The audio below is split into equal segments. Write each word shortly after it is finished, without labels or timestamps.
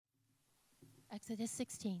Exodus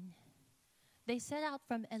 16. They set out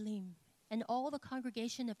from Elim, and all the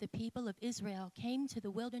congregation of the people of Israel came to the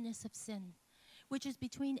wilderness of Sin, which is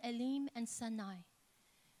between Elim and Sinai,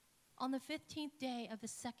 on the 15th day of the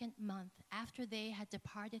second month after they had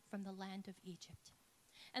departed from the land of Egypt.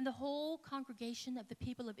 And the whole congregation of the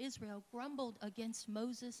people of Israel grumbled against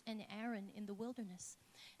Moses and Aaron in the wilderness.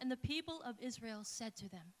 And the people of Israel said to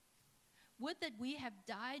them, "Would that we have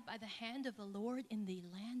died by the hand of the Lord in the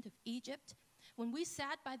land of Egypt, when we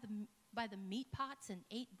sat by the meat pots and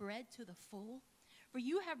ate bread to the full? For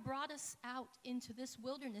you have brought us out into this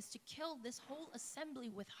wilderness to kill this whole assembly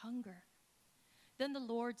with hunger." Then the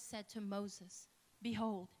Lord said to Moses,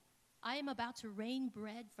 "Behold, I am about to rain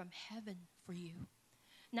bread from heaven for you."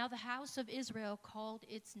 Now the house of Israel called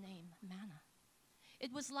its name manna.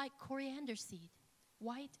 It was like coriander seed,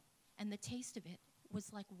 white, and the taste of it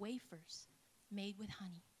was like wafers made with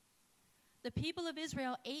honey. The people of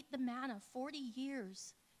Israel ate the manna 40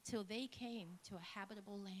 years till they came to a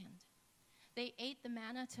habitable land. They ate the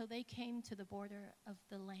manna till they came to the border of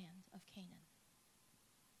the land of Canaan.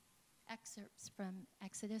 Excerpts from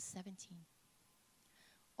Exodus 17.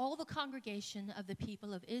 All the congregation of the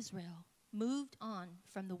people of Israel moved on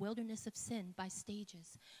from the wilderness of Sin by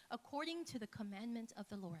stages, according to the commandment of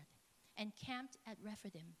the Lord, and camped at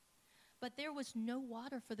Rephidim. But there was no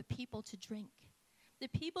water for the people to drink. The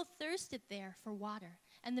people thirsted there for water,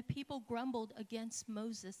 and the people grumbled against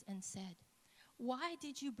Moses and said, "Why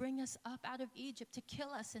did you bring us up out of Egypt to kill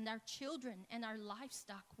us and our children and our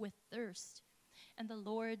livestock with thirst?" And the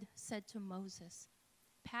Lord said to Moses,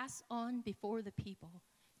 "Pass on before the people,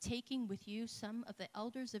 taking with you some of the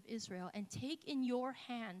elders of Israel, and take in your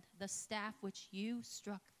hand the staff which you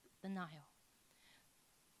struck the Nile.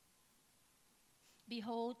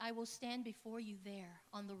 Behold, I will stand before you there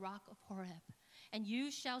on the rock of Horeb, and you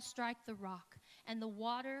shall strike the rock, and the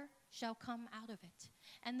water shall come out of it,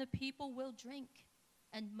 and the people will drink."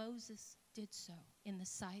 And Moses did so in the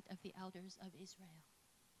sight of the elders of Israel.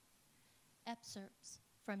 Excerpts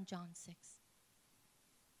from John 6.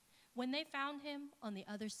 When they found him on the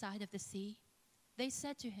other side of the sea, they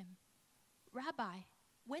said to him, "Rabbi,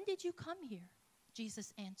 when did you come here?"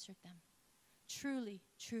 Jesus answered them, "Truly,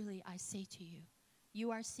 truly, I say to you, you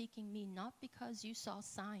are seeking me not because you saw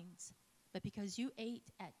signs, but because you ate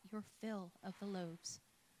at your fill of the loaves.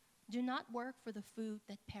 Do not work for the food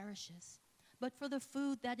that perishes, but for the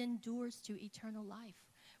food that endures to eternal life,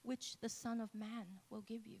 which the Son of Man will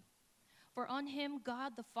give you. For on him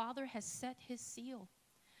God the Father has set his seal."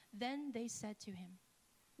 Then they said to him,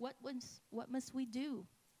 What must we do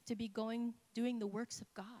to be doing the works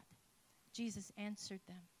of God?" Jesus answered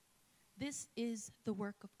them, "This is the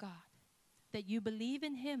work of God, that you believe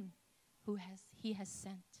in him he has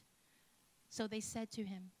sent." So they said to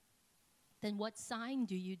him, "Then what sign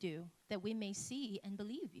do you do, that we may see and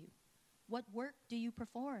believe you? What work do you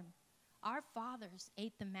perform? Our fathers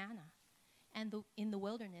ate the manna in the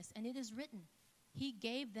wilderness, and it is written, 'He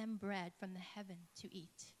gave them bread from the heaven to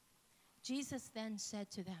eat.'" Jesus then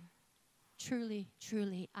said to them, "Truly,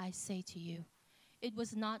 truly, I say to you, it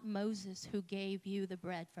was not Moses who gave you the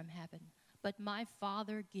bread from heaven, but my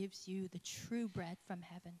Father gives you the true bread from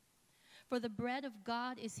heaven. For the bread of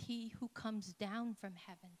God is he who comes down from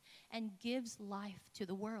heaven and gives life to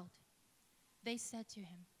the world." They said to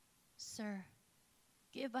him, "Sir,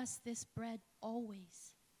 give us this bread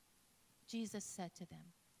always." Jesus said to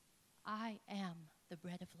them, "I am the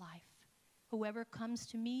bread of life. Whoever comes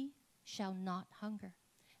to me shall not hunger,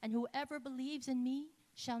 and whoever believes in me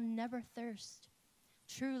shall never thirst.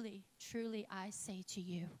 Truly, truly, I say to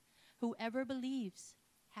you, whoever believes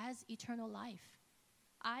has eternal life.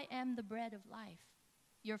 I am the bread of life.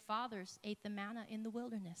 Your fathers ate the manna in the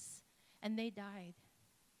wilderness, and they died.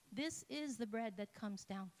 This is the bread that comes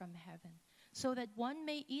down from heaven, so that one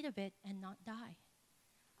may eat of it and not die.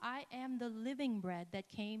 I am the living bread that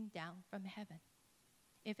came down from heaven.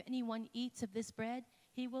 If anyone eats of this bread,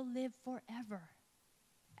 he will live forever.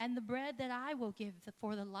 And the bread that I will give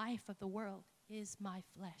for the life of the world is my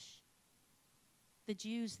flesh." The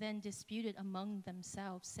Jews then disputed among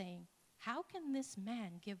themselves, saying, "How can this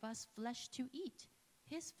man give us flesh to eat,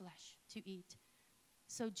 his flesh to eat?"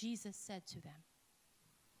 So Jesus said to them,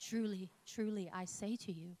 "Truly, truly, I say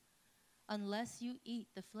to you, unless you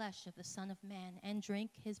eat the flesh of the Son of Man and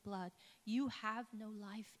drink his blood, you have no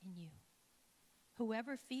life in you.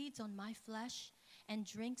 Whoever feeds on my flesh and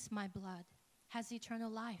drinks my blood has eternal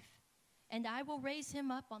life, and I will raise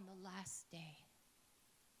him up on the last day.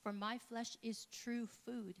 For my flesh is true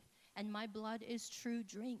food, and my blood is true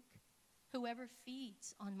drink. Whoever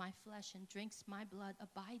feeds on my flesh and drinks my blood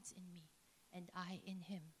abides in me, and I in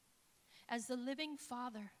him. As the living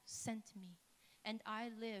Father sent me, and I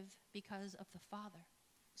live because of the Father.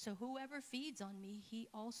 So whoever feeds on me, he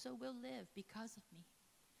also will live because of me.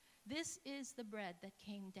 This is the bread that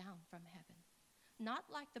came down from heaven, not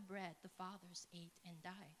like the bread the fathers ate and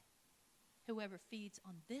died. Whoever feeds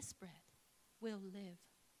on this bread will live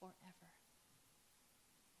forever.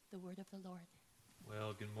 The word of the Lord.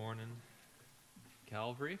 Well, good morning,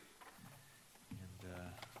 Calvary, and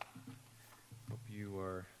hope you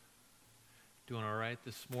are doing all right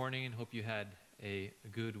this morning. Hope you had a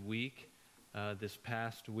good week. This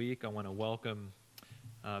past week, I want to welcome,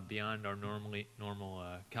 beyond our normal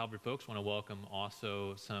Calvary folks, I want to welcome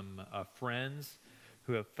also some friends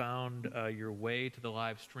who have found your way to the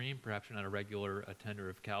live stream. Perhaps you're not a regular attender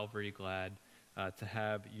of Calvary. Glad to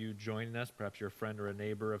have you joining us. Perhaps you're a friend or a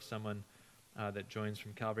neighbor of someone that joins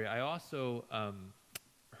from Calvary. I also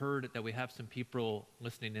heard that we have some people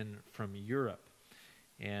listening in from Europe,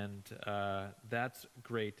 and that's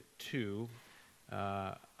great too.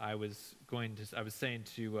 I was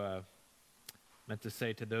meant to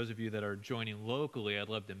say to those of you that are joining locally, I'd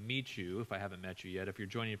love to meet you if I haven't met you yet. If you're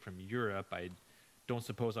joining from Europe, I don't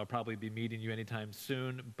suppose I'll probably be meeting you anytime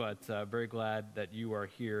soon, but very glad that you are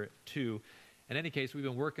here too. In any case, we've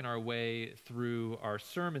been working our way through our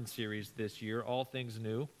sermon series this year, All Things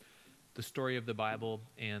New, the story of the Bible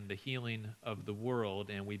and the healing of the world.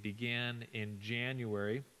 And we began in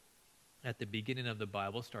January at the beginning of the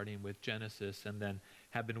Bible, starting with Genesis, and then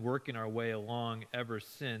have been working our way along ever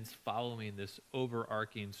since, following this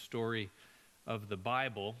overarching story of the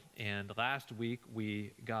Bible. And last week,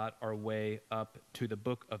 we got our way up to the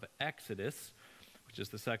book of Exodus, which is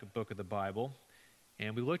the second book of the Bible.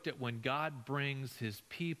 And we looked at when God brings his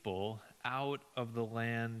people out of the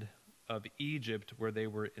land of Egypt where they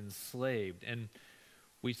were enslaved. And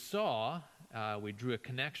we saw, we drew a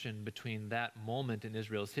connection between that moment in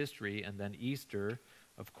Israel's history and then Easter,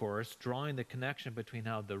 of course, drawing the connection between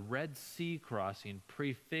how the Red Sea crossing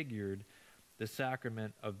prefigured the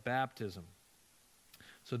sacrament of baptism.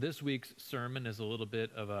 So this week's sermon is a little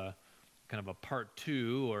bit of a kind of a part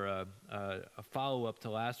two or a follow-up to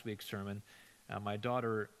last week's sermon. My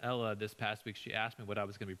daughter Ella, this past week, she asked me what I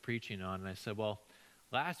was going to be preaching on, and I said, well,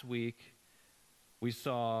 last week we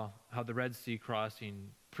saw how the Red Sea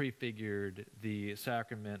crossing prefigured the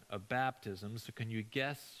sacrament of baptism. So can you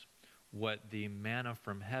guess what the manna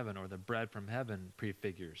from heaven or the bread from heaven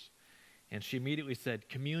prefigures? And she immediately said,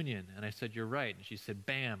 communion. And I said, you're right. And she said,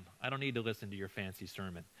 bam, I don't need to listen to your fancy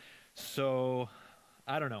sermon. So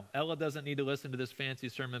I don't know. Ella doesn't need to listen to this fancy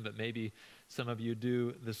sermon, but maybe some of you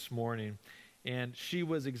do this morning. And she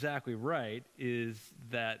was exactly right, is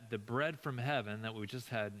that the bread from heaven that we just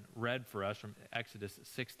had read for us from Exodus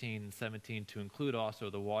 16 and 17, to include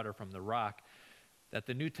also the water from the rock, that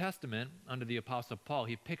the New Testament, under the Apostle Paul,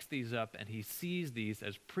 he picks these up and he sees these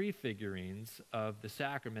as prefigurings of the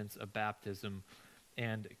sacraments of baptism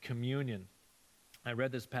and communion. I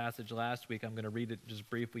read this passage last week. I'm going to read it just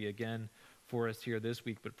briefly again for us here this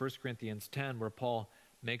week. But 1 Corinthians 10, where Paul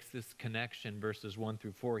makes this connection, verses 1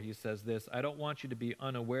 through 4, he says this: I don't want you to be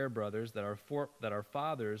unaware, brothers, that our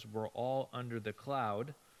fathers were all under the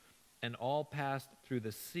cloud, and all passed through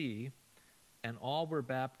the sea, and all were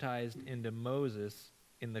baptized into Moses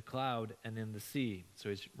in the cloud and in the sea. So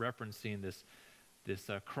he's referencing this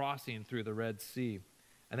crossing through the Red Sea.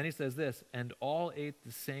 And then he says this: and all ate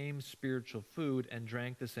the same spiritual food and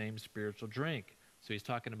drank the same spiritual drink. So he's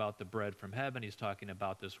talking about the bread from heaven. He's talking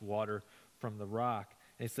about this water from the rock.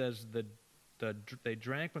 And he says they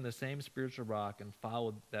drank from the same spiritual rock and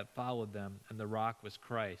followed them, and the rock was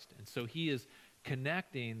Christ. And so he is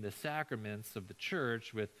connecting the sacraments of the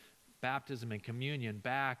church with baptism and communion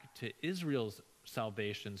back to Israel's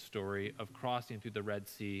salvation story of crossing through the Red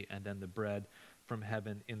Sea and then the bread from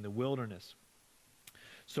heaven in the wilderness.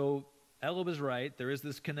 So Ella was right. There is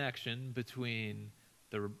this connection between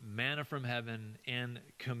the manna from heaven and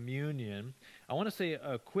communion. I want to say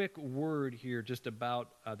a quick word here just about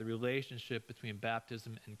the relationship between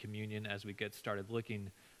baptism and communion as we get started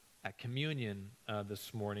looking at communion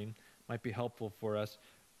this morning. Might be helpful for us.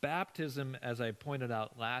 Baptism, as I pointed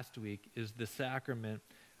out last week, is the sacrament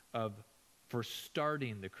for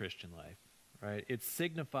starting the Christian life, right? It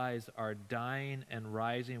signifies our dying and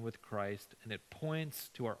rising with Christ, and it points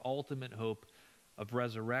to our ultimate hope of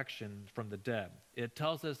resurrection from the dead. It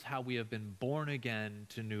tells us how we have been born again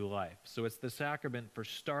to new life. So it's the sacrament for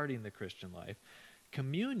starting the Christian life.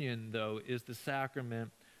 Communion, though, is the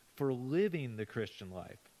sacrament for living the Christian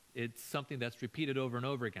life. It's something that's repeated over and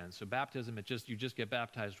over again. So baptism, you just get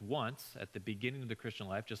baptized once at the beginning of the Christian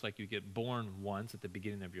life, just like you get born once at the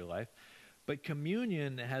beginning of your life. But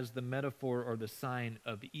communion has the metaphor or the sign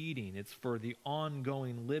of eating. It's for the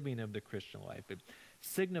ongoing living of the Christian life. It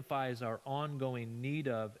signifies our ongoing need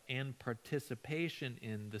of and participation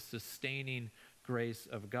in the sustaining grace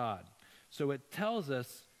of God. So it tells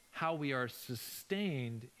us how we are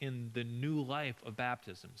sustained in the new life of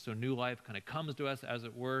baptism. So new life kind of comes to us, as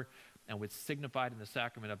it were, and it's signified in the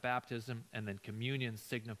sacrament of baptism, and then communion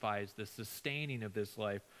signifies the sustaining of this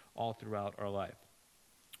life all throughout our life.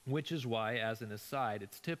 Which is why, as an aside,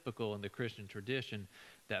 it's typical in the Christian tradition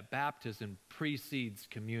that baptism precedes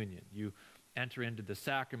communion. You enter into the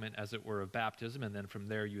sacrament, as it were, of baptism, and then from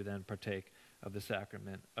there you then partake of the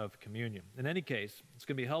sacrament of communion. In any case, it's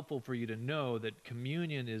going to be helpful for you to know that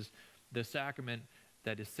communion is the sacrament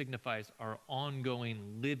that signifies our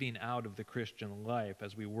ongoing living out of the Christian life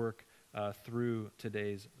as we work through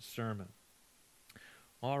today's sermon.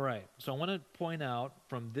 All right, so I want to point out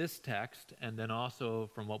from this text, and then also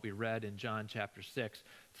from what we read in John chapter 6,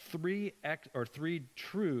 three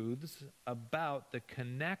truths about the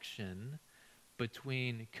connection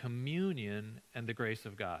between communion and the grace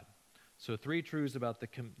of God. So 3 truths about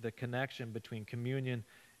the connection between communion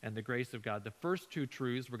and the grace of God. The first 2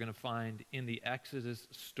 truths we're going to find in the Exodus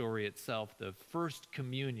story itself, the first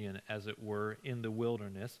communion, as it were, in the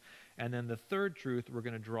wilderness. And then the third truth we're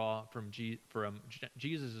going to draw from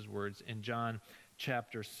Jesus' words in John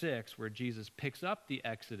chapter 6, where Jesus picks up the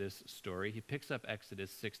Exodus story. He picks up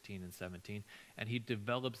Exodus 16 and 17, and he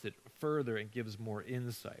develops it further and gives more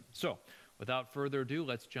insight. So, without further ado,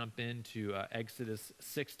 let's jump into Exodus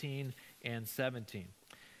 16 and 17.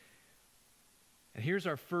 And here's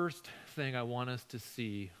our first thing I want us to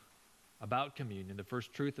see about communion, the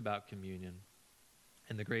first truth about communion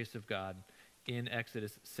and the grace of God in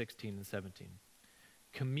Exodus 16 and 17.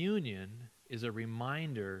 Communion is a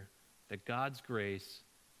reminder that God's grace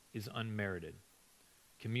is unmerited.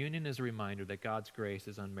 Communion is a reminder that God's grace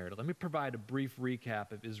is unmerited. Let me provide a brief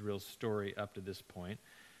recap of Israel's story up to this point.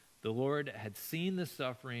 The Lord had seen the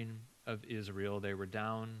suffering of Israel. They were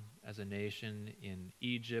down as a nation in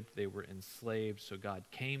Egypt. They were enslaved, so God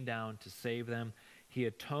came down to save them. He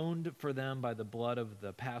atoned for them by the blood of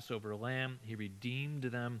the Passover lamb. He redeemed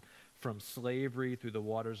them from slavery through the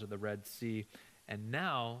waters of the Red Sea. And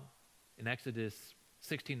now, in Exodus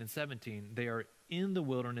 16 and 17, they are in the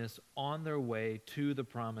wilderness on their way to the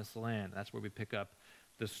promised land. That's where we pick up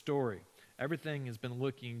the story. Everything has been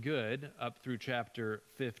looking good up through chapter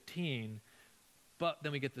 15, but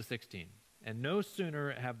then we get to 16. And no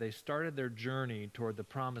sooner have they started their journey toward the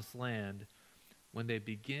promised land when they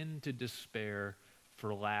begin to despair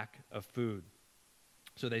for lack of food.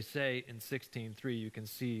 So they say in 16:3, you can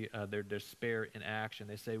see their despair in action.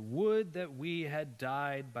 They say, "Would that we had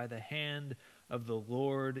died by the hand of the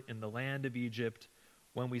Lord in the land of Egypt,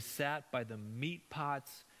 when we sat by the meat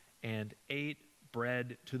pots and ate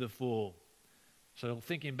bread to the full." So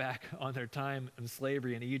thinking back on their time in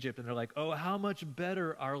slavery in Egypt, and they're like, oh, how much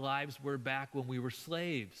better our lives were back when we were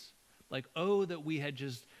slaves. Like, oh, that we had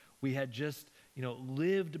just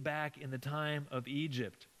lived back in the time of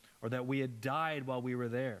Egypt, or that we had died while we were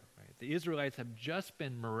there. Right? The Israelites have just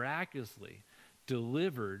been miraculously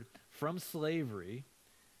delivered from slavery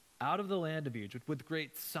out of the land of Egypt with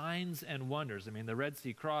great signs and wonders. I mean, the Red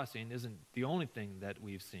Sea crossing isn't the only thing that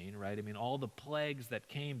we've seen, right? I mean, all the plagues that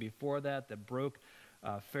came before that broke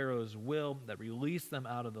Pharaoh's will, that released them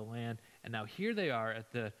out of the land. And now here they are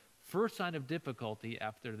at the first sign of difficulty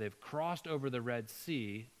after they've crossed over the Red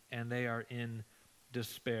Sea, and they are in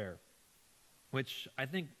despair, which I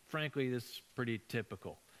think, frankly, is pretty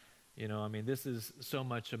typical. This is so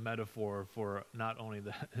much a metaphor for not only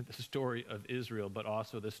the story of Israel, but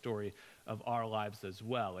also the story of our lives as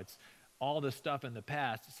well. It's all the stuff in the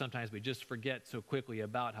past. Sometimes we just forget so quickly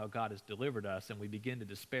about how God has delivered us, and we begin to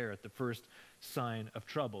despair at the first sign of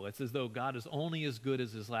trouble. It's as though God is only as good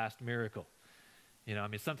as his last miracle.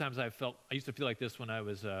 Sometimes I used to feel like this when I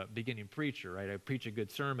was a beginning preacher, right? I'd preach a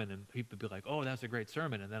good sermon and people would be like, oh, that's a great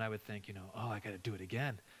sermon. And then I would think, I got to do it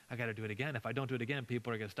again. If I don't do it again,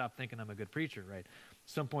 people are going to stop thinking I'm a good preacher, right? At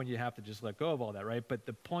some point you have to just let go of all that, right? But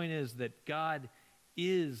the point is that God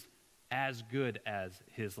is as good as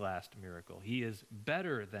his last miracle. He is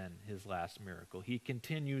better than his last miracle. He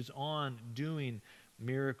continues on doing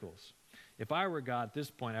miracles. If I were God at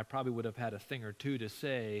this point, I probably would have had a thing or two to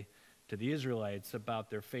say to the Israelites about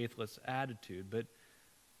their faithless attitude.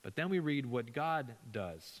 But then we read what God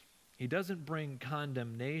does. He doesn't bring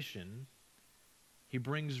condemnation. He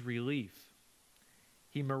brings relief.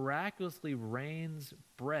 He miraculously rains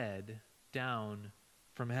bread down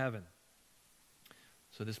from heaven.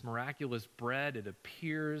 So this miraculous bread, it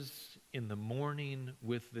appears in the morning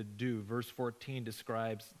with the dew. Verse 14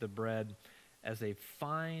 describes the bread as a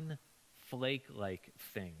fine flake-like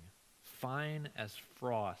thing, fine as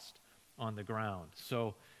frost on the ground.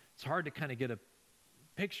 So it's hard to kind of get a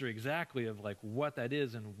picture exactly of like what that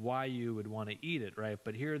is and why you would want to eat it, right?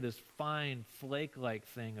 But here this fine flake-like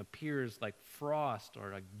thing appears like frost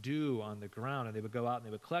or like dew on the ground, and they would go out and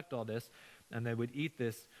they would collect all this and they would eat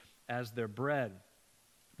this as their bread.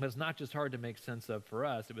 But it's not just hard to make sense of for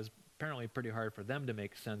us, it was apparently pretty hard for them to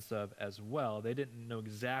make sense of as well. They didn't know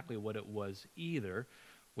exactly what it was either,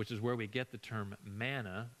 which is where we get the term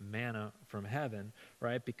manna from heaven,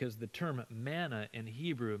 right? Because the term manna in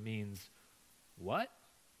Hebrew means what?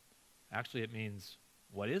 Actually, it means,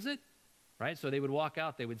 what is it? Right? So they would walk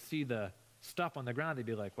out, they would see the stuff on the ground, they'd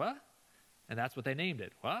be like, what? And that's what they named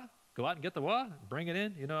it. What? Go out and get the what? Bring it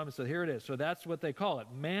in? So here it is. So that's what they call it,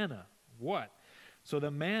 manna. What? So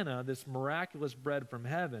the manna, this miraculous bread from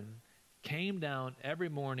heaven, came down every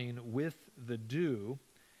morning with the dew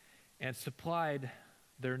and supplied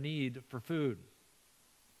their need for food.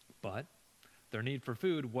 But their need for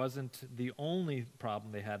food wasn't the only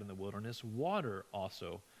problem they had in the wilderness. Water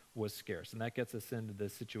also was scarce. And that gets us into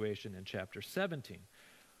this situation in chapter 17.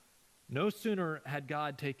 No sooner had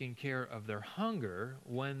God taken care of their hunger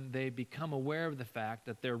when they become aware of the fact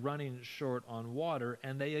that they're running short on water,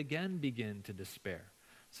 and they again begin to despair.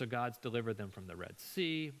 So God's delivered them from the Red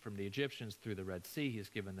Sea, from the Egyptians through the Red Sea. He's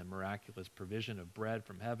given them miraculous provision of bread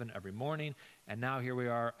from heaven every morning. And now here we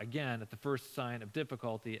are again at the first sign of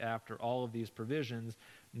difficulty after all of these provisions,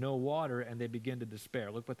 no water, and they begin to despair.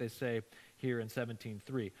 Look what they say here in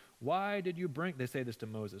 17:3. Why did you bring, they say this to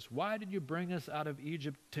Moses, why did you bring us out of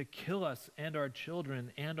Egypt to kill us and our children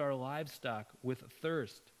and our livestock with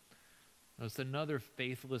thirst? That's another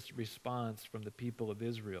faithless response from the people of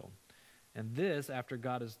Israel. And this after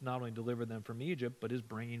God has not only delivered them from Egypt, but is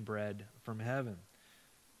bringing bread from heaven.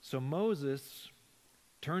 So Moses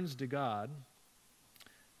turns to God,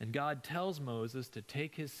 and God tells Moses to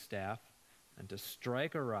take his staff and to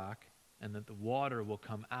strike a rock, and that the water will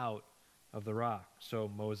come out of the rock. So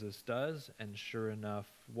Moses does, and sure enough,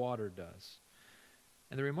 water does.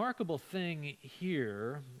 And the remarkable thing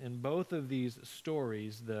here in both of these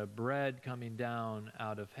stories, the bread coming down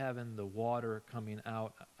out of heaven, the water coming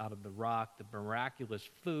out of the rock, the miraculous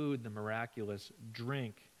food, the miraculous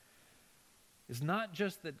drink, is not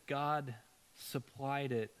just that God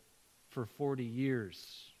supplied it for 40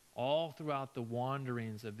 years, all throughout the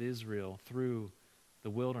wanderings of Israel through the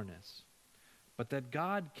wilderness, but that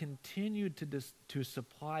God continued to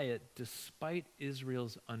supply it despite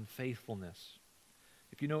Israel's unfaithfulness.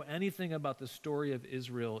 If you know anything about the story of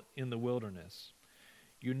Israel in the wilderness,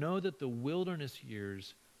 you know that the wilderness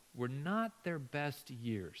years were not their best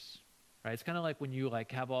years, right? It's kind of like when you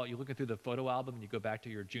you're looking through the photo album and you go back to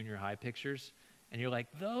your junior high pictures and you're like,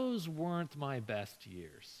 those weren't my best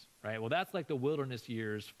years, right? Well, that's like the wilderness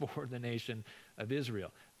years for the nation of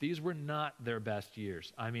Israel. These were not their best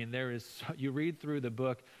years. I mean, you read through the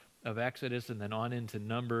book of Exodus and then on into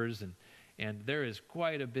Numbers, and there is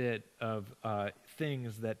quite a bit of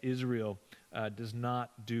things that Israel does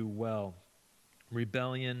not do well.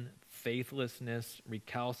 Rebellion, faithlessness,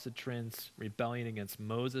 recalcitrance, rebellion against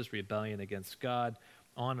Moses, rebellion against God,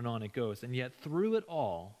 on and on it goes. And yet through it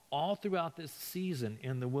all throughout this season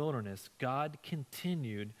in the wilderness, God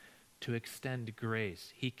continued to extend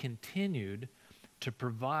grace. He continued to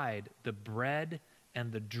provide the bread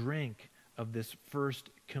and the drink of this first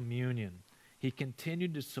communion. He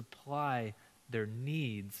continued to supply their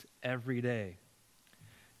needs every day.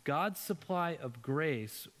 God's supply of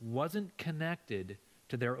grace wasn't connected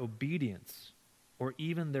to their obedience or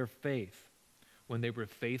even their faith. When they were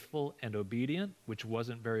faithful and obedient, which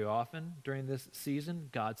wasn't very often during this season,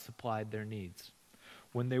 God supplied their needs.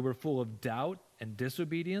 When they were full of doubt and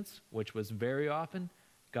disobedience, which was very often,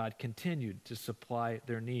 God continued to supply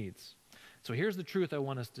their needs. So here's the truth I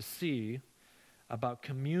want us to see about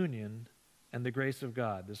communion and the grace of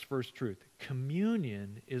God, this first truth.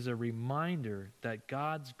 Communion is a reminder that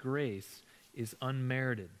God's grace is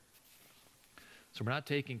unmerited. So we're not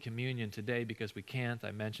taking communion today because we can't.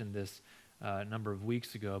 I mentioned this a number of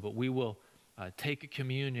weeks ago, but we will take a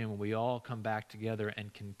communion when we all come back together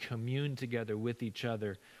and can commune together with each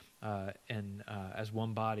other and as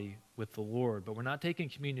one body with the Lord. But we're not taking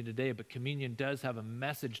communion today, but communion does have a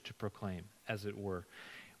message to proclaim, as it were.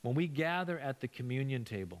 When we gather at the communion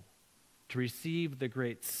table to receive the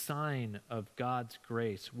great sign of God's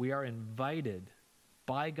grace, we are invited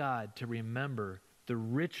by God to remember the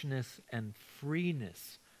richness and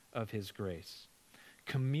freeness of his grace.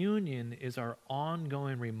 Communion is our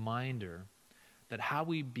ongoing reminder that how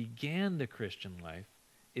we began the Christian life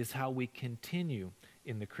is how we continue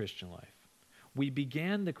in the Christian life. We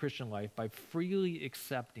began the Christian life by freely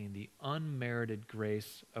accepting the unmerited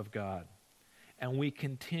grace of God. And we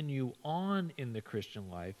continue on in the Christian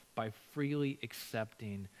life by freely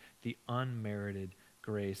accepting the unmerited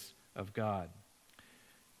grace of God.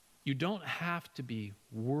 You don't have to be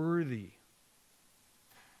worthy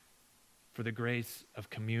for the grace of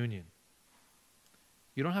communion.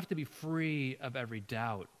 You don't have to be free of every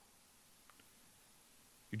doubt.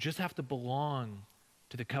 You just have to belong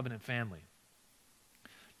to the covenant family.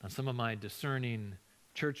 Now, some of my discerning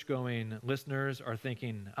church-going listeners are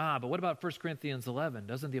thinking, but what about 1 Corinthians 11?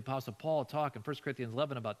 Doesn't the Apostle Paul talk in 1 Corinthians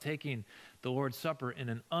 11 about taking the Lord's Supper in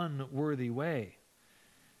an unworthy way?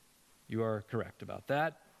 You are correct about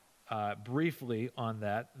that. Briefly on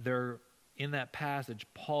that, in that passage,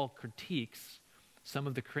 Paul critiques some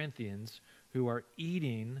of the Corinthians who are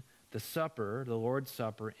eating the supper, the Lord's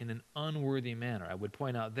Supper, in an unworthy manner. I would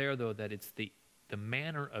point out there, though, that it's the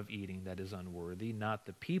manner of eating that is unworthy, not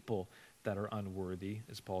the people that are unworthy,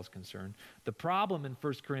 as Paul's concerned. The problem in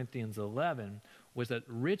 1 Corinthians 11 was that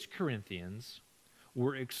rich Corinthians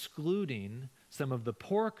were excluding some of the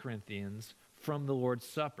poor Corinthians from the Lord's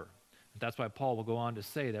Supper. That's why Paul will go on to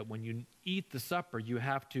say that when you eat the supper, you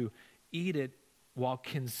have to eat it while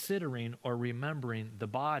considering or remembering the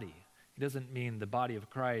body. He doesn't mean the body of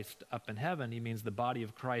Christ up in heaven. He means the body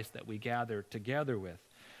of Christ that we gather together with.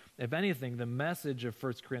 If anything, the message of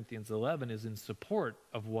 1 Corinthians 11 is in support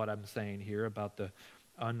of what I'm saying here about the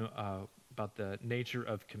nature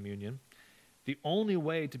of communion. The only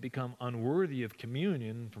way to become unworthy of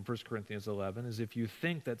communion from 1 Corinthians 11 is if you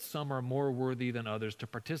think that some are more worthy than others to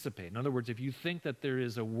participate. In other words, if you think that there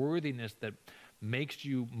is a worthiness that makes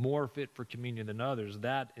you more fit for communion than others,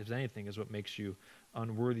 that, if anything, is what makes you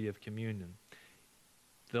unworthy of communion.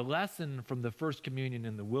 The lesson from the first communion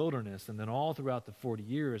in the wilderness and then all throughout the 40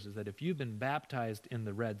 years is that if you've been baptized in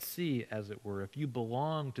the Red Sea, as it were, if you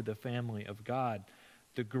belong to the family of God,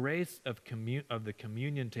 the grace of the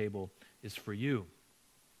communion table is for you,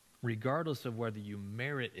 regardless of whether you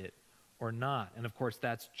merit it or not. And of course,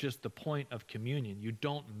 that's just the point of communion. You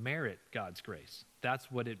don't merit God's grace.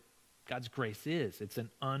 That's what God's grace is. It's an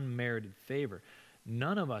unmerited favor.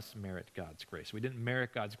 None of us merit God's grace. We didn't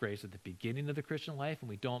merit God's grace at the beginning of the Christian life, and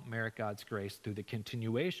we don't merit God's grace through the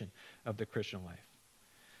continuation of the Christian life.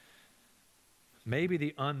 Maybe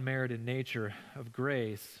the unmerited nature of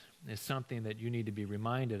grace is something that you need to be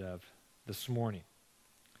reminded of this morning.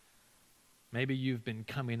 Maybe you've been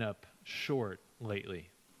coming up short lately.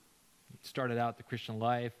 You started out the Christian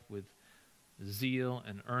life with zeal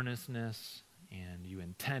and earnestness, and you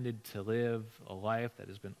intended to live a life that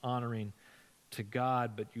has been honoring to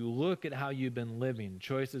God, but you look at how you've been living,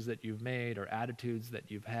 choices that you've made, or attitudes that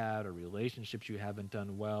you've had, or relationships you haven't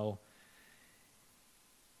done well,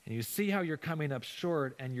 and you see how you're coming up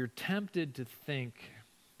short, and you're tempted to think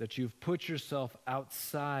that you've put yourself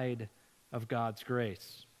outside of God's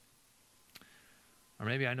grace. Or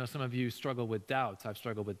maybe I know some of you struggle with doubts. I've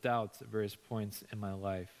struggled with doubts at various points in my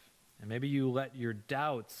life. And maybe you let your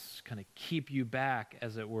doubts kind of keep you back,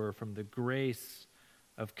 as it were, from the grace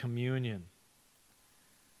of communion.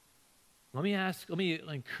 Let me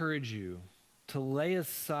encourage you to lay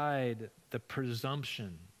aside the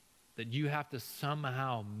presumption that you have to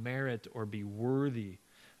somehow merit or be worthy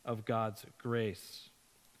of God's grace.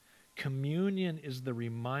 Communion is the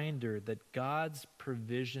reminder that God's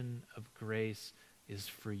provision of grace is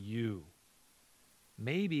for you,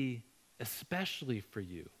 maybe especially for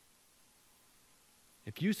you.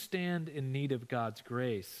 If you stand in need of God's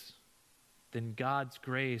grace, then God's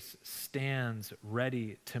grace stands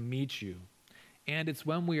ready to meet you. And it's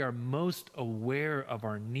when we are most aware of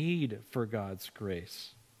our need for God's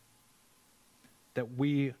grace that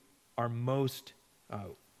we are most,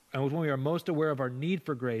 and when we are most aware of our need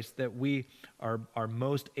for grace, that we are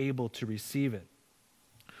most able to receive it.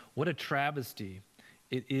 What a travesty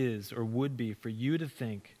it is, or would be, for you to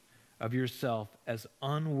think of yourself as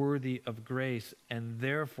unworthy of grace and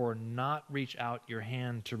therefore not reach out your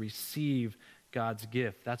hand to receive God's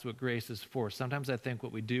gift. That's what grace is for. Sometimes I think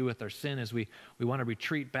what we do with our sin is we want to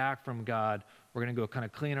retreat back from God. We're going to go kind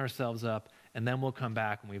of clean ourselves up, and then we'll come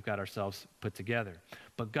back and we've got ourselves put together.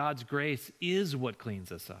 But God's grace is what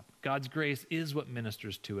cleans us up. God's grace is what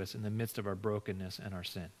ministers to us in the midst of our brokenness and our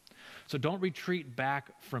sin. So don't retreat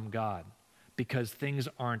back from God because things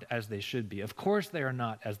aren't as they should be. Of course they are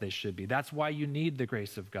not as they should be. That's why you need the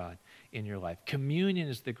grace of God in your life. Communion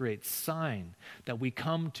is the great sign that we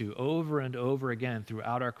come to over and over again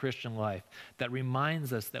throughout our Christian life that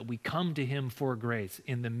reminds us that we come to Him for grace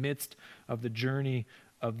in the midst of the journey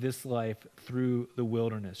of this life through the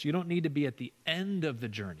wilderness. You don't need to be at the end of the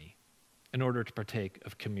journey in order to partake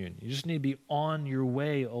of communion. You just need to be on your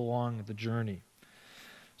way along the journey.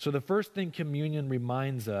 So the first thing communion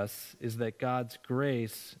reminds us is that God's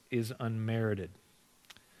grace is unmerited.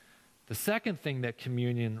 The second thing that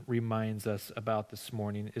communion reminds us about this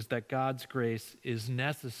morning is that God's grace is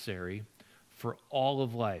necessary for all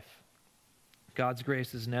of life. God's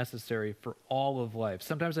grace is necessary for all of life.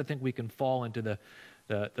 Sometimes I think we can fall into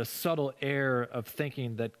the subtle error of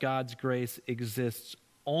thinking that God's grace exists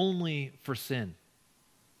only for sin.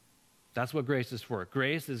 That's what grace is for.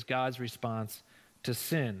 Grace is God's response to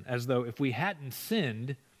sin, as though if we hadn't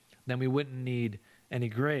sinned, then we wouldn't need any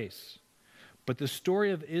grace. But the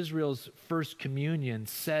story of Israel's first communion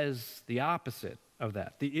says the opposite of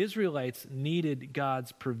that. The Israelites needed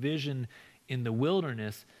God's provision in the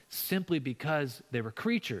wilderness simply because they were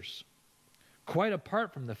creatures, quite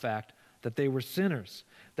apart from the fact that they were sinners.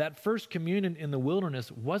 That first communion in the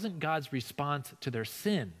wilderness wasn't God's response to their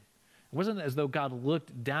sin. It wasn't as though God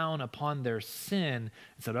looked down upon their sin and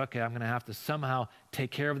said, okay, I'm going to have to somehow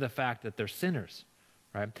take care of the fact that they're sinners,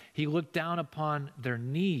 right? He looked down upon their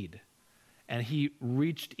need, and he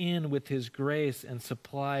reached in with his grace and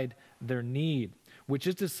supplied their need, which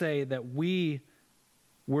is to say that we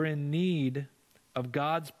were in need of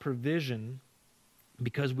God's provision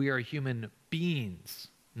because we are human beings,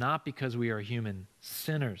 not because we are human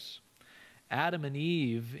sinners. Adam and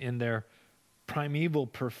Eve, in their primeval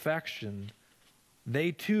perfection,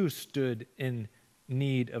 they too stood in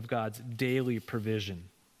need of God's daily provision.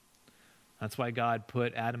 That's why God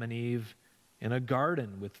put Adam and Eve in a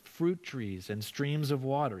garden with fruit trees and streams of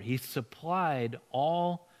water. He supplied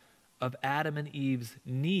all of Adam and Eve's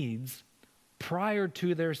needs prior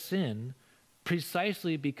to their sin,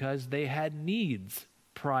 precisely because they had needs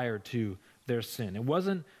prior to their sin. It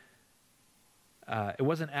wasn't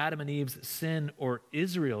Adam and Eve's sin or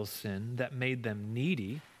Israel's sin that made them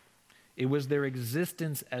needy. It was their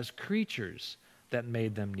existence as creatures that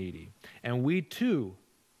made them needy. And we too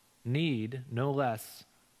need, no less,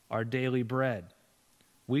 our daily bread.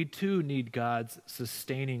 We too need God's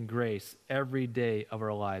sustaining grace every day of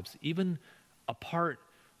our lives, even apart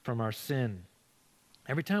from our sin.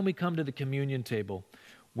 Every time we come to the communion table,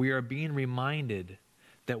 we are being reminded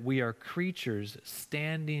that we are creatures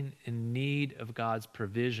standing in need of God's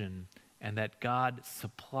provision, and that God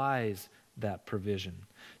supplies that provision.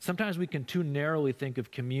 Sometimes we can too narrowly think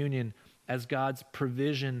of communion as God's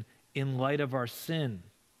provision in light of our sin,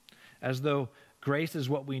 as though grace is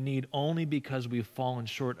what we need only because we've fallen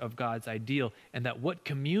short of God's ideal, and that what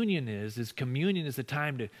communion is a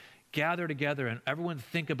time to gather together and everyone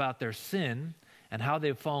think about their sin and how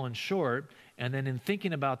they've fallen short, and then in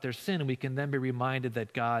thinking about their sin, we can then be reminded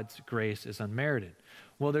that God's grace is unmerited.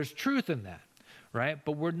 Well, there's truth in that, right?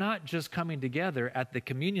 But we're not just coming together at the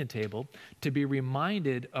communion table to be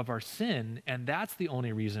reminded of our sin, and that's the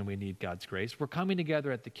only reason we need God's grace. We're coming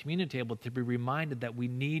together at the communion table to be reminded that we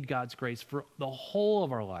need God's grace for the whole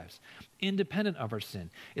of our lives, independent of our sin.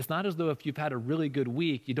 It's not as though if you've had a really good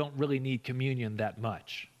week, you don't really need communion that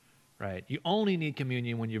much, right? You only need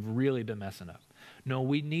communion when you've really been messing up. No,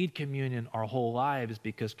 we need communion our whole lives,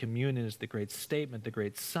 because communion is the great statement, the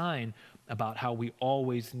great sign about how we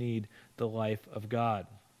always need the life of God.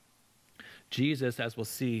 Jesus, as we'll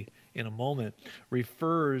see in a moment,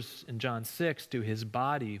 refers in John 6 to his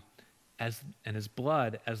body and his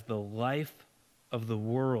blood as the life of the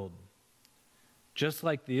world. Just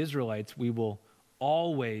like the Israelites, we will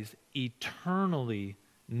always eternally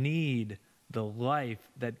need the life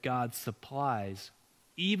that God supplies,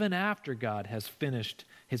 even after God has finished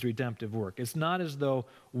his redemptive work. It's not as though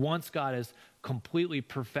once God has completely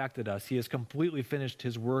perfected us, he has completely finished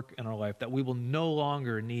his work in our life, that we will no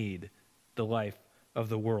longer need the life of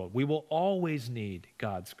the world. We will always need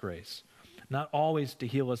God's grace. Not always to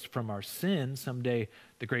heal us from our sin. Someday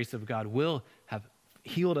the grace of God will have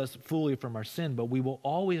healed us fully from our sin, but we will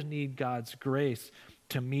always need God's grace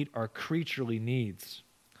to meet our creaturely needs.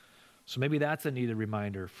 So maybe that's a needed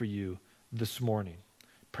reminder for you this morning.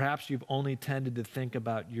 Perhaps you've only tended to think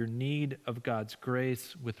about your need of God's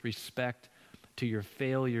grace with respect to your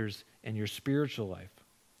failures and your spiritual life.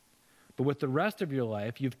 But with the rest of your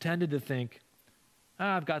life, you've tended to think,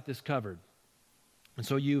 I've got this covered. And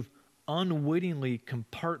so you've unwittingly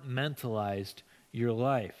compartmentalized your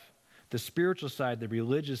life. The spiritual side, the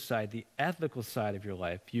religious side, the ethical side of your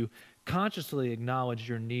life. You consciously acknowledge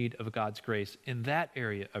your need of God's grace in that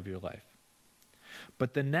area of your life.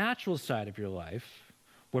 But the natural side of your life,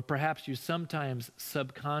 what perhaps you sometimes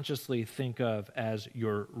subconsciously think of as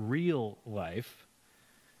your real life,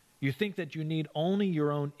 you think that you need only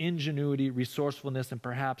your own ingenuity, resourcefulness, and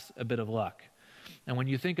perhaps a bit of luck. And when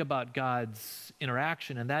you think about God's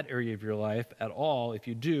interaction in that area of your life at all, if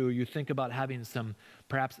you do, you think about having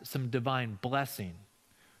perhaps some divine blessing.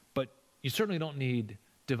 But you certainly don't need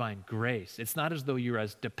divine grace. It's not as though you're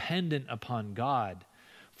as dependent upon God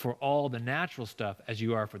for all the natural stuff as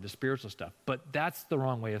you are for the spiritual stuff. But that's the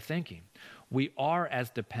wrong way of thinking. We are as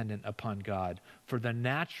dependent upon God for the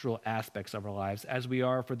natural aspects of our lives as we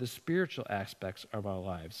are for the spiritual aspects of our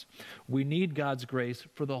lives. We need God's grace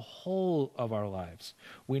for the whole of our lives.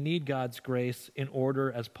 We need God's grace in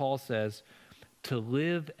order, as Paul says, to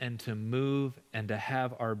live and to move and to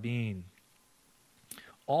have our being.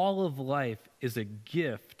 All of life is a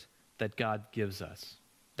gift that God gives us.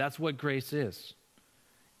 That's what grace is.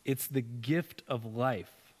 It's the gift of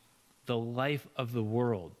life, the life of the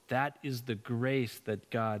world. That is the grace that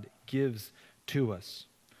God gives to us.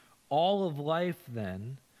 All of life,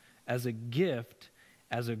 then, as a gift,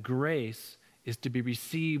 as a grace, is to be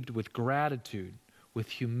received with gratitude, with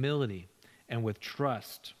humility, and with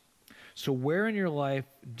trust. So where in your life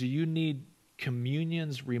do you need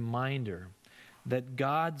communion's reminder that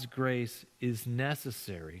God's grace is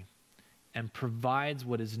necessary and provides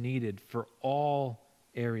what is needed for all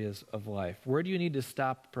areas of life? Where do you need to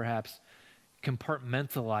stop perhaps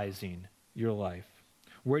compartmentalizing your life?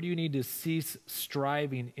 Where do you need to cease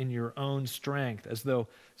striving in your own strength as though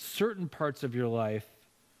certain parts of your life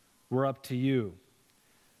were up to you?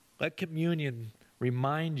 Let communion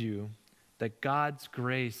remind you that God's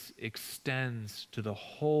grace extends to the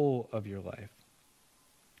whole of your life.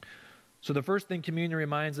 So the first thing communion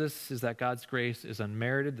reminds us is that God's grace is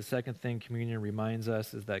unmerited. The second thing communion reminds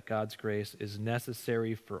us is that God's grace is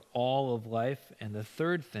necessary for all of life. And the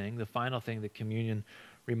third thing, the final thing that communion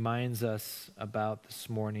reminds us about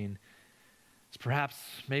this morning is perhaps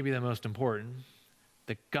maybe the most important,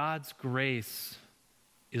 that God's grace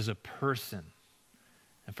is a person.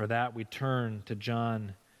 And for that we turn to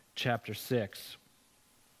John chapter 6.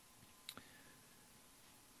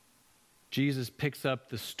 Jesus picks up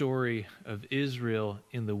the story of Israel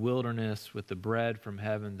in the wilderness with the bread from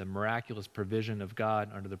heaven, the miraculous provision of God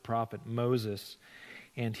under the prophet Moses,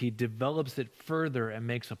 and he develops it further and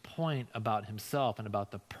makes a point about himself and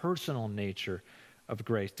about the personal nature of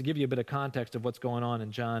grace. To give you a bit of context of what's going on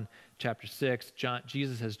in John chapter 6,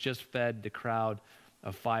 Jesus has just fed the crowd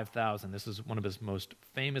of 5,000. This is one of his most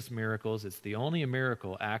famous miracles. It's the only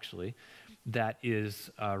miracle, actually, that is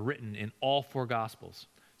written in all four Gospels.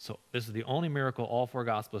 So this is the only miracle all four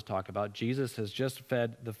Gospels talk about. Jesus has just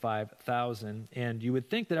fed the 5,000, and you would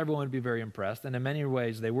think that everyone would be very impressed, and in many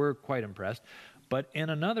ways they were quite impressed. But in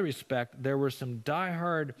another respect, there were some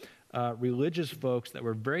diehard religious folks that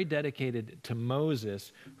were very dedicated to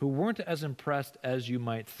Moses who weren't as impressed as you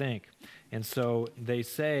might think. And so they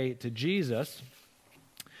say to Jesus,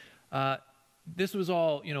 this was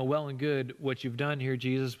all, well and good what you've done here,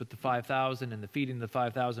 Jesus, with the 5,000 and the feeding of the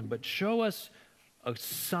 5,000, but show us a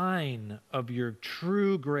sign of your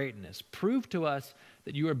true greatness. Prove to us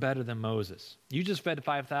that you are better than Moses. You just fed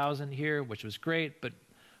 5,000 here, which was great, but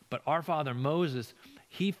our father Moses,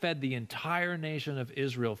 he fed the entire nation of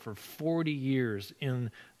Israel for 40 years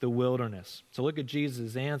in the wilderness. So look at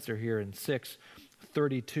Jesus' answer here in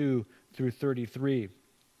 6:32 through 33.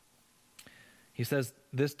 He says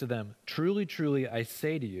this to them, "Truly, truly, I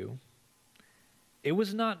say to you, it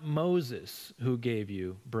was not Moses who gave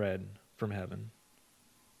you bread from heaven,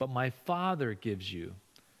 but my Father gives you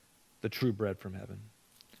the true bread from heaven.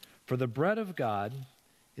 For the bread of God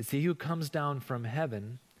is he who comes down from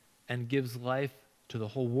heaven and gives life to the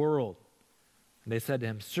whole world." And they said to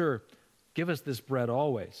him, "Sir, give us this bread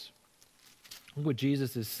always." Look what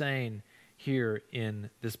Jesus is saying here in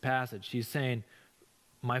this passage. He's saying,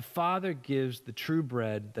 my Father gives the true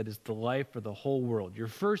bread that is the life for the whole world. Your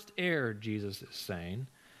first error, Jesus is saying,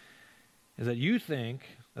 is that you think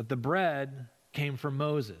that the bread came from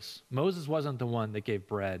Moses. Moses wasn't the one that gave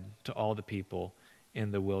bread to all the people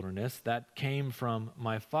in the wilderness. That came from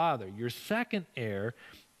my Father. Your second error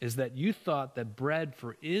is that you thought that bread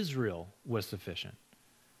for Israel was sufficient.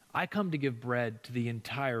 I come to give bread to the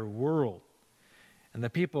entire world. And the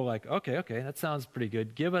people are like, okay, that sounds pretty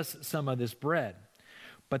good. Give us some of this bread.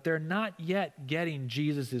 But they're not yet getting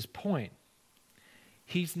Jesus' point.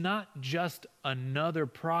 He's not just another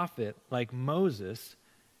prophet like Moses,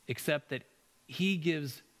 except that he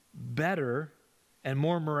gives better and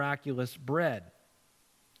more miraculous bread.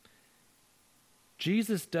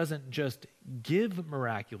 Jesus doesn't just give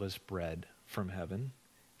miraculous bread from heaven.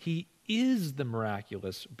 He is the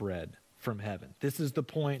miraculous bread from heaven. This is the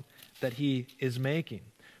point that he is making.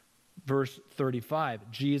 Verse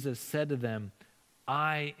 35, Jesus said to them,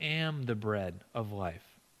 "I am the bread of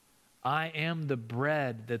life. I am the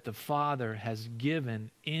bread that the Father has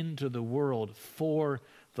given into the world for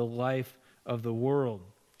the life of the world.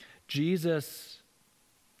 Jesus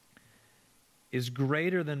is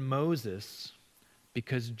greater than Moses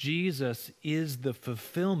because Jesus is the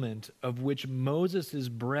fulfillment of which Moses'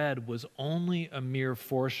 bread was only a mere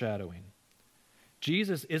foreshadowing.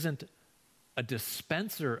 Jesus isn't a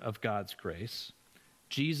dispenser of God's grace.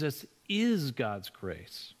 Jesus is God's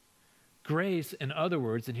grace. Grace, in other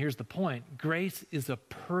words, and here's the point, grace is a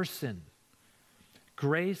person.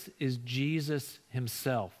 Grace is Jesus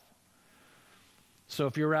himself. So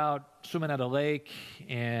if you're out swimming at a lake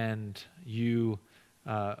and you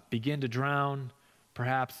begin to drown,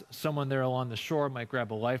 perhaps someone there along the shore might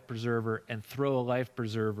grab a life preserver and throw a life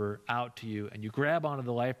preserver out to you, and you grab onto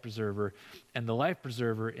the life preserver, and the life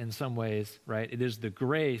preserver, in some ways, right, it is the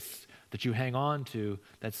grace that you hang on to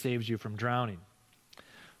that saves you from drowning.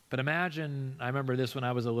 But imagine, I remember this when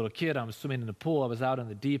I was a little kid, I was swimming in the pool, I was out in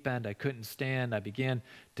the deep end, I couldn't stand, I began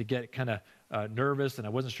to get kind of nervous, and I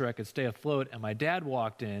wasn't sure I could stay afloat, and my dad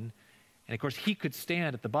walked in, and of course he could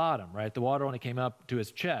stand at the bottom, right? The water only came up to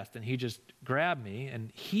his chest, and he just grabbed me,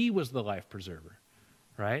 and he was the life preserver,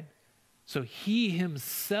 right? So he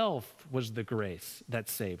himself was the grace that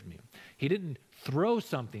saved me. He didn't throw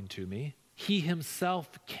something to me, he himself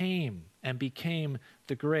came and became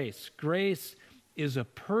the grace. Grace is a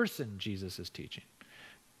person, Jesus is teaching.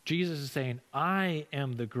 Jesus is saying, I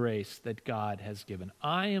am the grace that God has given.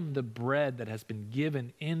 I am the bread that has been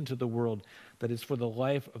given into the world that is for the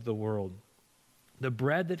life of the world. The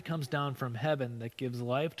bread that comes down from heaven that gives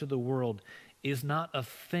life to the world is not a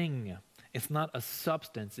thing. It's not a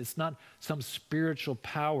substance. It's not some spiritual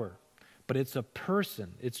power, but it's a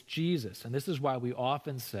person. It's Jesus. And this is why we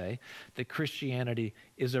often say that Christianity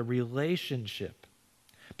is a relationship.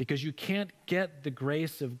 Because you can't get the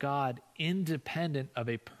grace of God independent of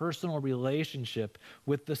a personal relationship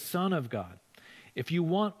with the Son of God. If you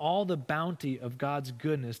want all the bounty of God's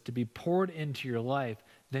goodness to be poured into your life,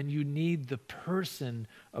 then you need the person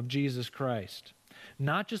of Jesus Christ.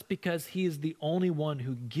 Not just because he is the only one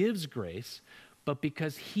who gives grace, but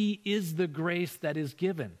because he is the grace that is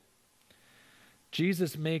given.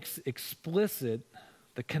 Jesus makes explicit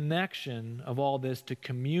the connection of all this to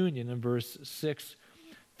communion in verse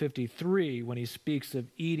 6:53 when he speaks of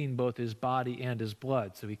eating both his body and his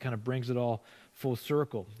blood. So he kind of brings it all full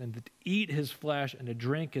circle. And to eat his flesh and to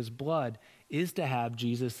drink his blood is to have,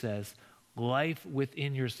 Jesus says, life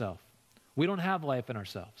within yourself. We don't have life in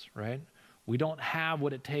ourselves, right? We don't have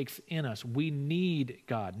what it takes in us. We need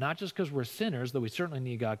God, not just because we're sinners, though we certainly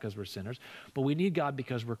need God because we're sinners, but we need God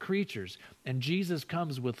because we're creatures. And Jesus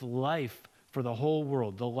comes with life for the whole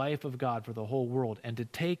world, the life of God for the whole world. And to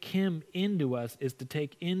take him into us is to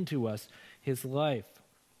take into us his life.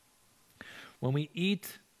 When we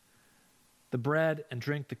eat the bread and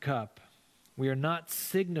drink the cup, we are not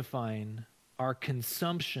signifying our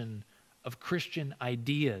consumption of Christian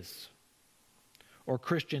ideas or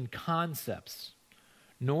Christian concepts,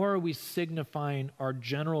 nor are we signifying our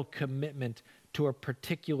general commitment to a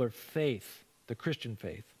particular faith, the Christian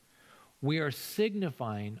faith. We are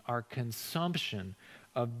signifying our consumption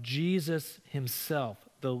of Jesus himself,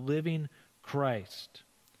 the living Christ.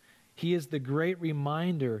 He is the great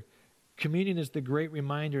reminder, communion is the great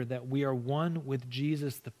reminder that we are one with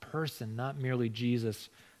Jesus the person, not merely Jesus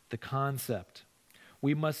the concept.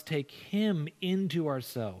 We must take him into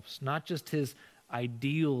ourselves, not just his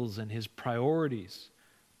ideals and his priorities,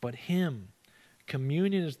 but him.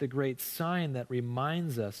 Communion is the great sign that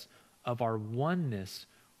reminds us of our oneness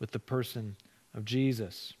with the person of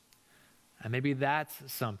Jesus. And maybe that's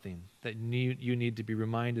something that you need to be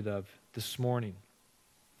reminded of this morning.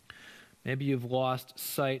 Maybe you've lost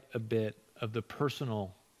sight a bit of the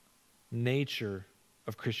personal nature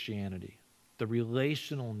of Christianity, the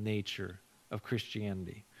relational nature of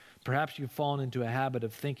Christianity. Perhaps you've fallen into a habit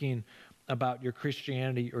of thinking about your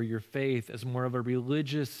Christianity or your faith as more of a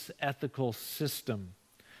religious, ethical system,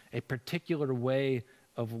 a particular way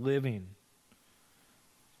of living.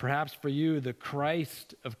 Perhaps for you, the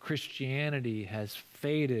Christ of Christianity has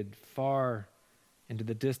faded far into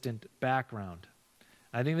the distant background.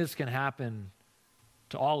 I think this can happen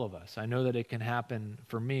to all of us. I know that it can happen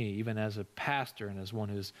for me, even as a pastor and as one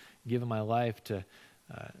who's given my life to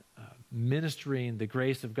ministering the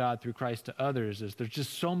grace of God through Christ to others. There's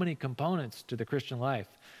just so many components to the Christian life,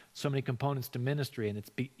 so many components to ministry, and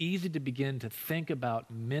it's easy to begin to think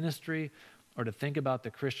about ministry or to think about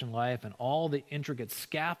the Christian life and all the intricate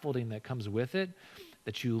scaffolding that comes with it,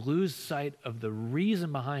 that you lose sight of the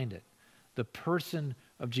reason behind it, the person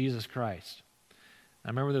of Jesus Christ. I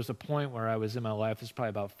remember there's a point where I was in my life, this is probably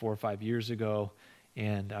about 4 or 5 years ago,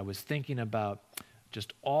 and I was thinking about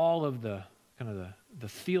just all of the kind of the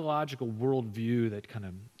theological worldview that kind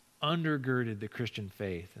of undergirded the Christian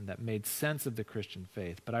faith and that made sense of the Christian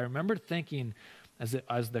faith. But I remember thinking as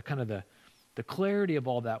the kind of the clarity of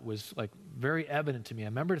all that was like very evident to me. I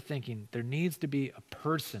remember thinking there needs to be a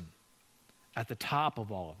person at the top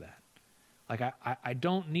of all of that. Like I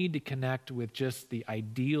don't need to connect with just the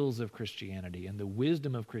ideals of Christianity and the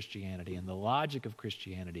wisdom of Christianity and the logic of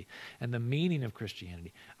Christianity and the meaning of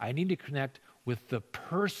Christianity. I need to connect with the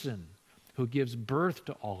person who gives birth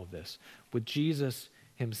to all of this, with Jesus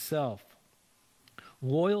himself.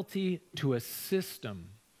 Loyalty to a system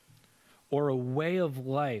or a way of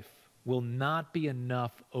life will not be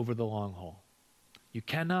enough over the long haul. You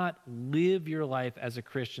cannot live your life as a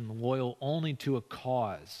Christian loyal only to a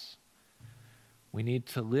cause. We need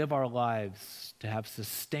to live our lives to have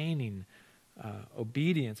sustaining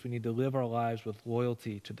obedience. We need to live our lives with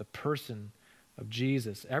loyalty to the person of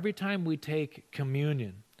Jesus. Every time we take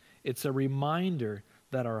communion, it's a reminder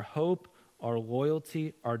that our hope, our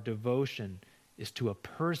loyalty, our devotion is to a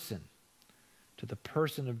person, to the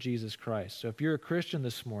person of Jesus Christ. So if you're a Christian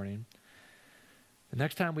this morning, the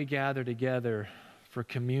next time we gather together for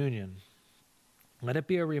communion, let it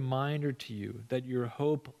be a reminder to you that your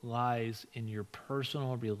hope lies in your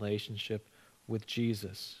personal relationship with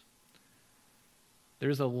Jesus.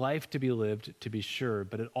 There's a life to be lived, to be sure,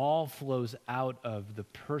 but it all flows out of the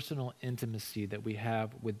personal intimacy that we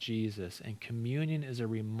have with Jesus. And communion is a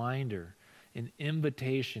reminder, an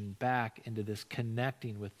invitation back into this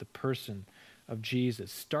connecting with the person of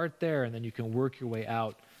Jesus. Start there, and then you can work your way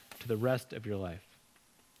out to the rest of your life.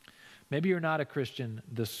 Maybe you're not a Christian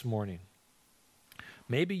this morning.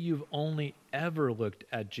 Maybe you've only ever looked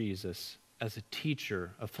at Jesus as a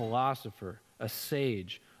teacher, a philosopher, a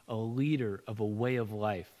sage, a leader of a way of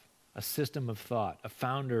life, a system of thought, a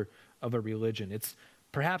founder of a religion. It's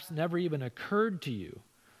perhaps never even occurred to you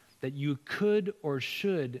that you could or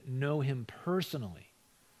should know him personally,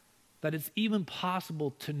 that it's even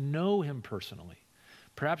possible to know him personally.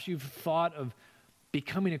 Perhaps you've thought of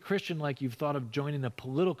becoming a Christian like you've thought of joining a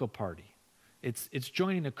political party. It's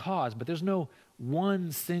joining a cause, but there's no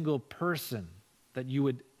one single person that you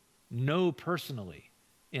would know personally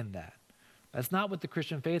in that. That's not what the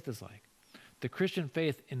Christian faith is like. The Christian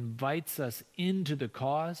faith invites us into the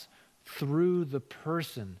cause through the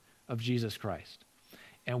person of Jesus Christ.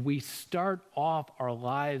 And we start off our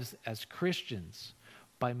lives as Christians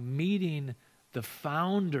by meeting the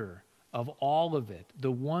founder of all of it,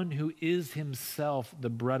 the one who is himself the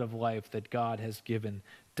bread of life that God has given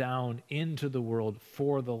down into the world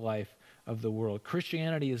for the life of the world.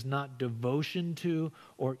 Christianity is not devotion to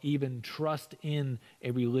or even trust in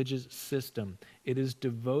a religious system. It is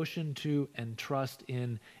devotion to and trust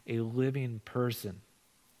in a living person.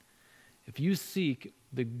 If you seek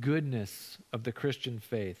the goodness of the Christian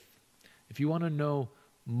faith, if you want to know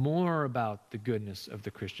more about the goodness of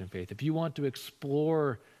the Christian faith, if you want to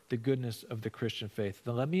explore the goodness of the Christian faith,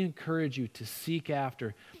 then let me encourage you to seek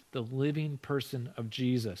after the living person of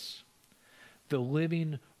Jesus, the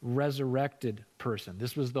living resurrected person.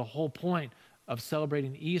 This was the whole point of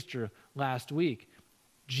celebrating Easter last week.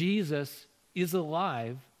 Jesus is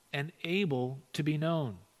alive and able to be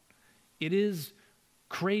known. It is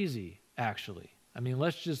crazy, actually. I mean,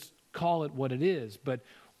 let's just call it what it is. But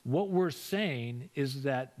what we're saying is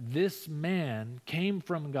that this man came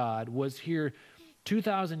from God, was here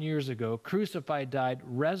 2,000 years ago, crucified, died,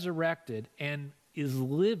 resurrected, and is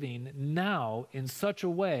living now in such a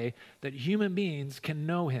way that human beings can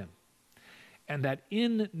know him. And that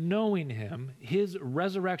in knowing him, his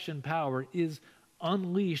resurrection power is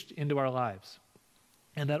unleashed into our lives.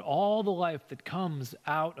 And that all the life that comes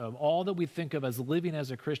out of, all that we think of as living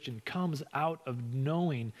as a Christian, comes out of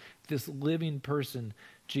knowing this living person,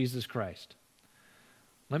 Jesus Christ.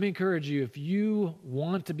 Let me encourage you, if you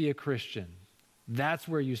want to be a Christian, that's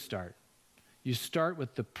where you start. You start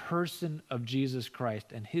with the person of Jesus Christ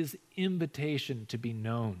and his invitation to be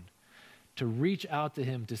known, to reach out to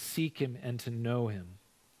him, to seek him, and to know him.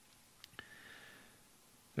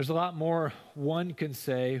 There's a lot more one can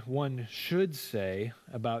say, one should say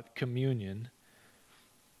about communion.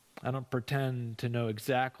 I don't pretend to know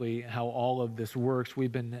exactly how all of this works.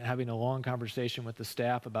 We've been having a long conversation with the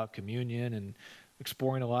staff about communion and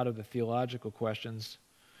exploring a lot of the theological questions.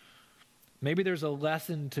 Maybe there's a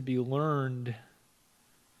lesson to be learned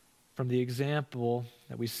from the example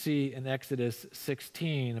that we see in Exodus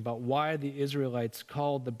 16 about why the Israelites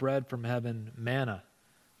called the bread from heaven manna.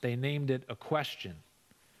 They named it a question.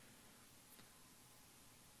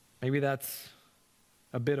 Maybe that's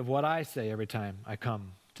a bit of what I say every time I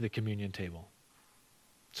come to the communion table.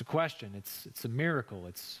 It's a question. It's a miracle.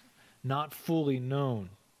 It's not fully known.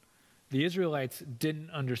 The Israelites didn't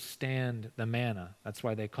understand the manna. That's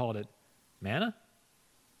why they called it manna.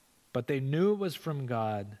 But they knew it was from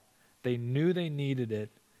God. They knew they needed it,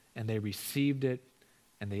 and they received it,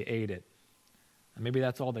 and they ate it. And maybe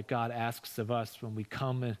that's all that God asks of us when we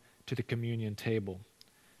come to the communion table.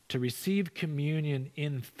 To receive communion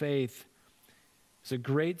in faith is a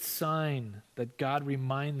great sign that God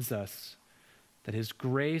reminds us that his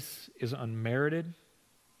grace is unmerited,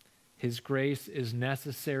 his grace is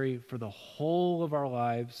necessary for the whole of our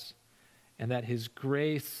lives, and that his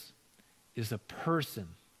grace is a person,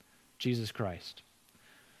 Jesus Christ.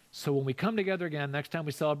 So when we come together again, next time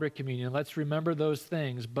we celebrate communion, let's remember those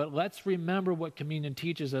things, but let's remember what communion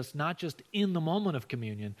teaches us, not just in the moment of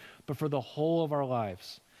communion, but for the whole of our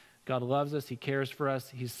lives. God loves us, he cares for us,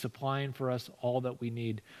 he's supplying for us all that we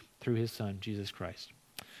need through his Son, Jesus Christ.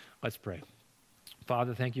 Let's pray.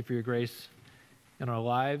 Father, thank you for your grace in our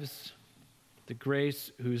lives, the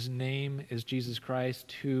grace whose name is Jesus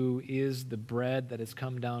Christ, who is the bread that has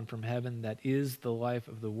come down from heaven, that is the life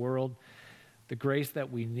of the world, the grace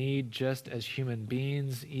that we need just as human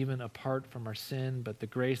beings, even apart from our sin, but the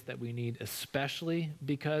grace that we need especially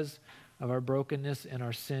because of our brokenness and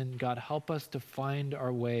our sin. God, help us to find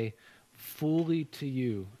our way fully to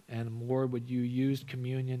you. And Lord, would you use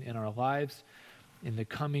communion in our lives in the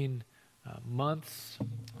coming months,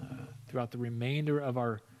 throughout the remainder of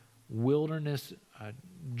our wilderness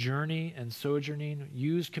journey and sojourning.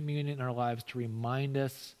 Use communion in our lives to remind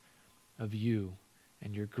us of you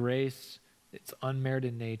and your grace, its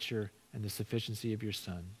unmerited nature, and the sufficiency of your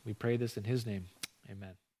Son. We pray this in his name.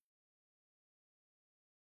 Amen.